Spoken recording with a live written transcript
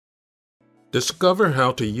Discover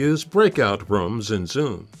how to use breakout rooms in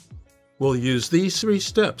Zoom. We'll use these 3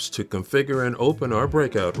 steps to configure and open our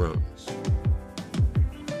breakout rooms.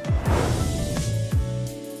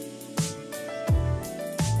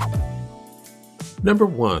 Number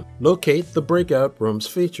 1. Locate the Breakout Rooms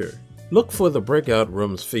feature. Look for the Breakout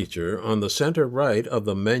Rooms feature on the center right of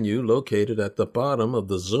the menu located at the bottom of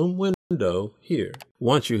the Zoom window here.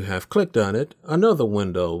 Once you have clicked on it, another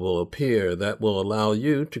window will appear that will allow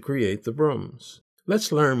you to create the rooms.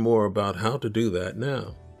 Let's learn more about how to do that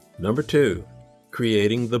now. Number 2.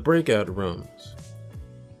 Creating the breakout rooms.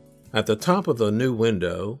 At the top of the new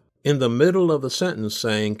window, in the middle of the sentence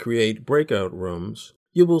saying Create Breakout Rooms,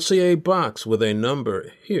 you will see a box with a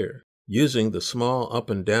number here. Using the small up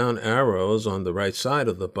and down arrows on the right side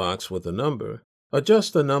of the box with a number,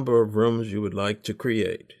 adjust the number of rooms you would like to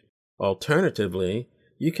create. Alternatively,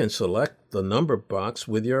 you can select the number box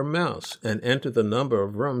with your mouse and enter the number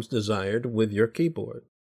of rooms desired with your keyboard.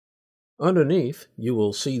 Underneath, you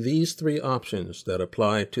will see these 3 options that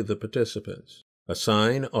apply to the participants.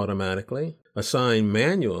 Assign automatically, assign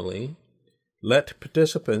manually, let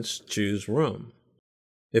participants choose room.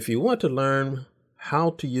 If you want to learn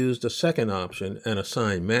how to use the second option and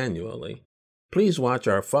assign manually, please watch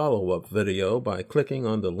our follow-up video by clicking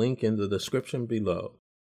on the link in the description below.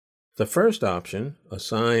 The first option,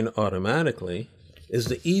 Assign Automatically, is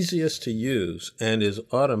the easiest to use and is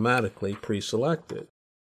automatically pre-selected.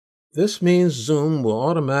 This means Zoom will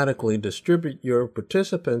automatically distribute your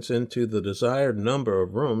participants into the desired number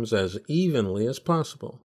of rooms as evenly as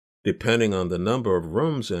possible. Depending on the number of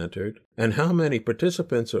rooms entered and how many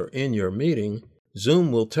participants are in your meeting,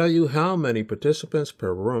 Zoom will tell you how many participants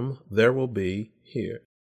per room there will be here.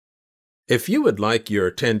 If you would like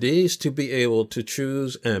your attendees to be able to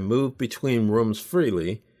choose and move between rooms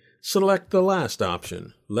freely, select the last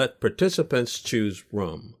option, Let Participants Choose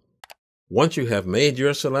Room. Once you have made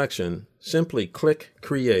your selection, simply click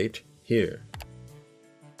Create here.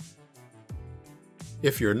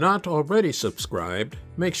 If you're not already subscribed,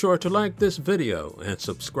 make sure to like this video and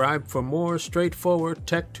subscribe for more straightforward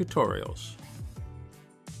tech tutorials.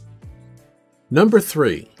 Number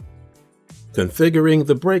 3. Configuring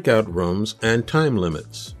the breakout rooms and time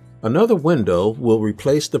limits. Another window will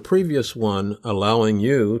replace the previous one, allowing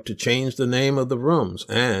you to change the name of the rooms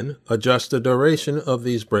and adjust the duration of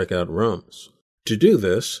these breakout rooms. To do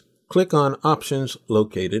this, click on Options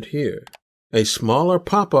located here. A smaller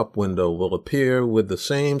pop-up window will appear with the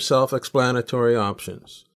same self-explanatory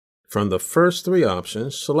options. From the first 3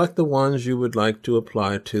 options, select the ones you would like to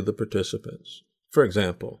apply to the participants. For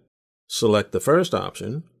example, select the first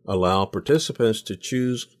option, Allow Participants to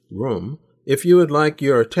Choose Room, if you would like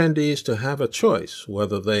your attendees to have a choice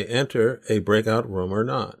whether they enter a breakout room or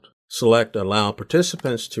not. Select Allow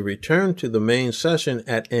Participants to Return to the main session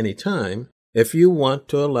at any time if you want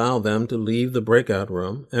to allow them to leave the breakout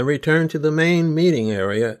room and return to the main meeting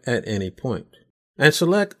area at any point. And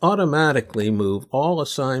select Automatically Move All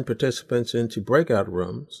Assigned Participants into Breakout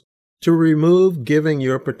Rooms to remove giving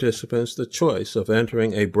your participants the choice of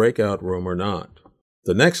entering a breakout room or not.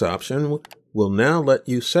 The next option will now let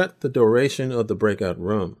you set the duration of the breakout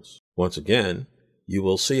rooms. Once again, you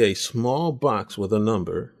will see a small box with a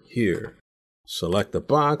number here. Select the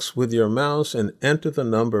box with your mouse and enter the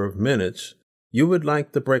number of minutes you would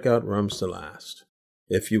like the breakout rooms to last.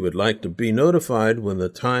 If you would like to be notified when the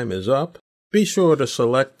time is up, be sure to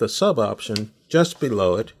select the sub-option just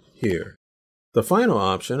below it here. The final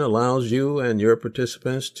option allows you and your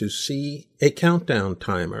participants to see a countdown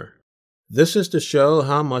timer. This is to show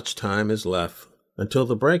how much time is left until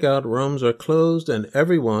the breakout rooms are closed and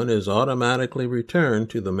everyone is automatically returned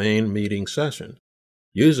to the main meeting session.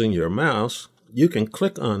 Using your mouse, you can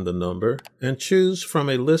click on the number and choose from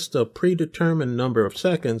a list of predetermined number of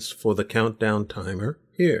seconds for the countdown timer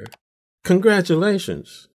here.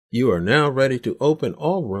 Congratulations! You are now ready to open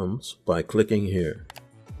all rooms by clicking here.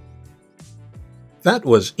 That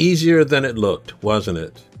was easier than it looked, wasn't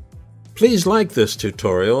it? Please like this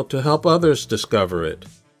tutorial to help others discover it.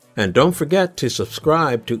 And don't forget to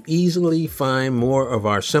subscribe to easily find more of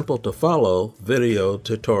our simple-to-follow video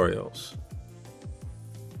tutorials.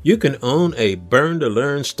 You can own a Burn to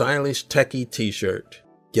Learn Stylish Techie t-shirt.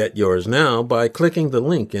 Get yours now by clicking the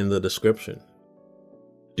link in the description.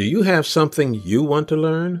 Do you have something you want to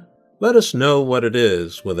learn? Let us know what it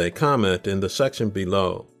is with a comment in the section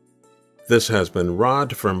below. This has been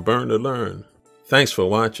Rod from Burn to Learn. Thanks for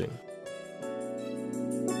watching.